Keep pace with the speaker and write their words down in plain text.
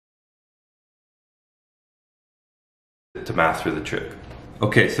to master the trick.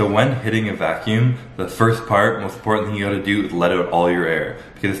 Okay, so when hitting a vacuum, the first part, most important thing you gotta do is let out all your air.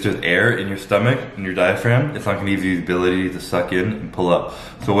 Because if there's air in your stomach and your diaphragm, it's not gonna give you the ability to suck in and pull up.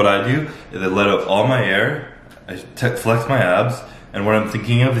 So what I do is I let out all my air, I flex my abs, and what I'm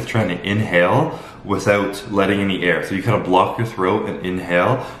thinking of is trying to inhale without letting any air. So you kind of block your throat and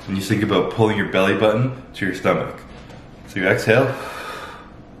inhale, and you think about pulling your belly button to your stomach. So you exhale.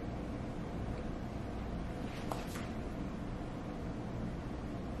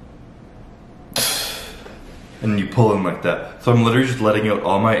 And you pull in like that. So I'm literally just letting out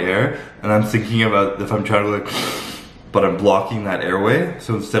all my air, and I'm thinking about if I'm trying to like, but I'm blocking that airway.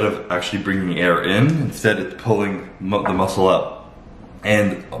 So instead of actually bringing air in, instead it's pulling the muscle up.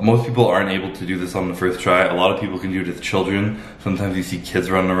 And most people aren't able to do this on the first try. A lot of people can do it with children. Sometimes you see kids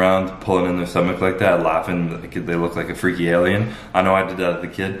running around pulling in their stomach like that, laughing like they look like a freaky alien. I know I did that as a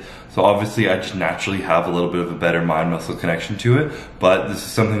kid. So obviously I just naturally have a little bit of a better mind-muscle connection to it. But this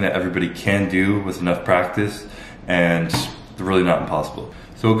is something that everybody can do with enough practice, and it's really not impossible.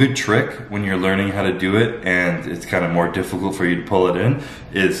 So a good trick when you're learning how to do it and it's kind of more difficult for you to pull it in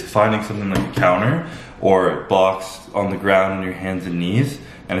is finding something like a counter or a box on the ground on your hands and knees,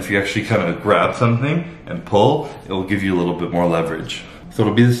 and if you actually kind of grab something and pull, it will give you a little bit more leverage. So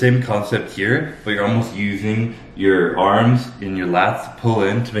it'll be the same concept here, but you're almost using your arms and your lats to pull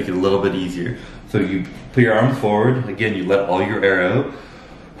in to make it a little bit easier. So you put your arm forward, again you let all your air out,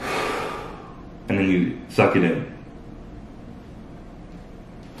 and then you suck it in.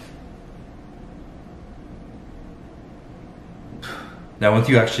 Now once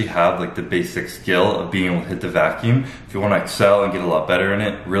you actually have like the basic skill of being able to hit the vacuum, if you want to excel and get a lot better in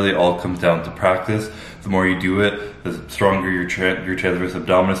it, really all comes down to practice. The more you do it, the stronger your transverse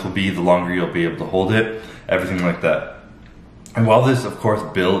abdominis will be, the longer you'll be able to hold it, everything like that. And while this of course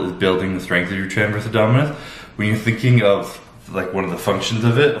is building the strength of your transverse abdominis, when you're thinking of like one of the functions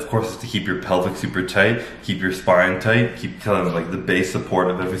of it, of course, is to keep your pelvic super tight, keep your spine tight, keep kind of like the base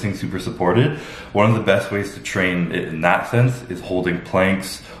support of everything super supported. One of the best ways to train it in that sense is holding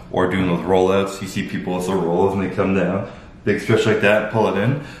planks or doing those rollouts. You see people with the rolls and they come down, big stretch like that, pull it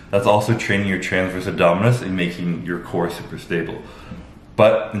in. That's also training your transverse abdominis and making your core super stable.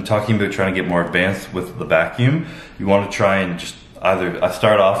 But in talking about trying to get more advanced with the vacuum, you want to try and just I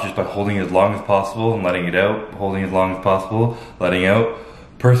start off just by holding it as long as possible and letting it out, holding as long as possible, letting out.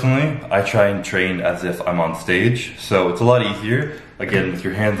 Personally, I try and train as if I'm on stage, so it's a lot easier. Again, with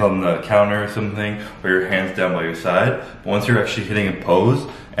your hands on the counter or something, or your hands down by your side. But once you're actually hitting a pose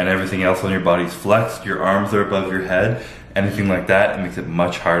and everything else on your body's flexed, your arms are above your head, anything like that, it makes it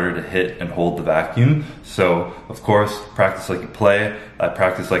much harder to hit and hold the vacuum. So, of course, practice like you play. I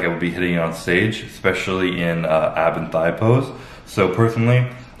practice like I would be hitting it on stage, especially in ab and thigh pose. So personally,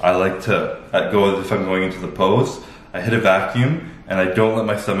 I like to go as if I'm going into the pose. I hit a vacuum and I don't let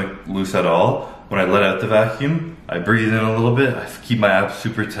my stomach loose at all. When I let out the vacuum, I breathe in a little bit, I keep my abs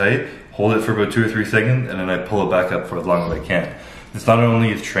super tight, hold it for about 2 or 3 seconds, and then I pull it back up for as long as I can. This not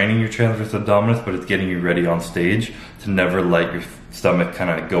only is training your transverse abdominis, but it's getting you ready on stage to never let your stomach kind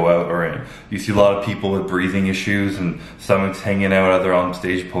of go out or in. You see a lot of people with breathing issues and stomachs hanging out as they're on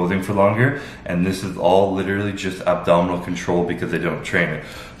stage posing for longer, and this is all literally just abdominal control because they don't train it.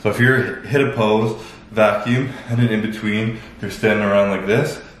 So if you're hit a pose, vacuum, and then in between you're standing around like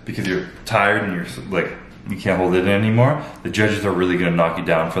this because you're tired and you're like, you can't hold it in anymore, the judges are really going to knock you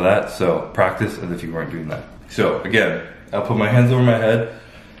down for that. So practice as if you weren't doing that. So again, I'll put my hands over my head,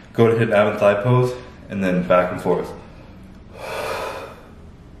 go to hit ab and thigh pose, and then back and forth.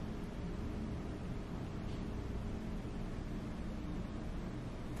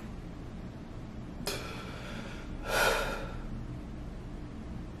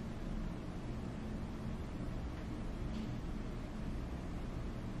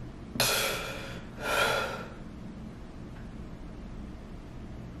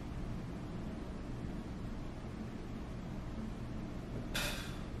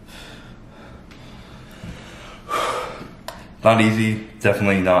 Not easy,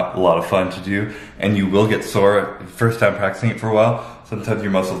 definitely not a lot of fun to do, and you will get sore first time practicing it for a while. Sometimes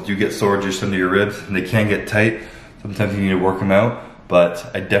your muscles do get sore just under your ribs and they can get tight. Sometimes you need to work them out, but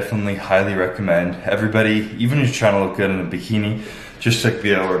I definitely highly recommend everybody, even if you're trying to look good in a bikini, just check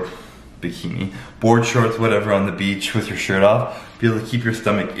the or bikini, board shorts, whatever, on the beach with your shirt off, be able to keep your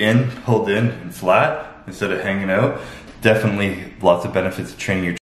stomach in, pulled in and flat instead of hanging out. Definitely lots of benefits to training your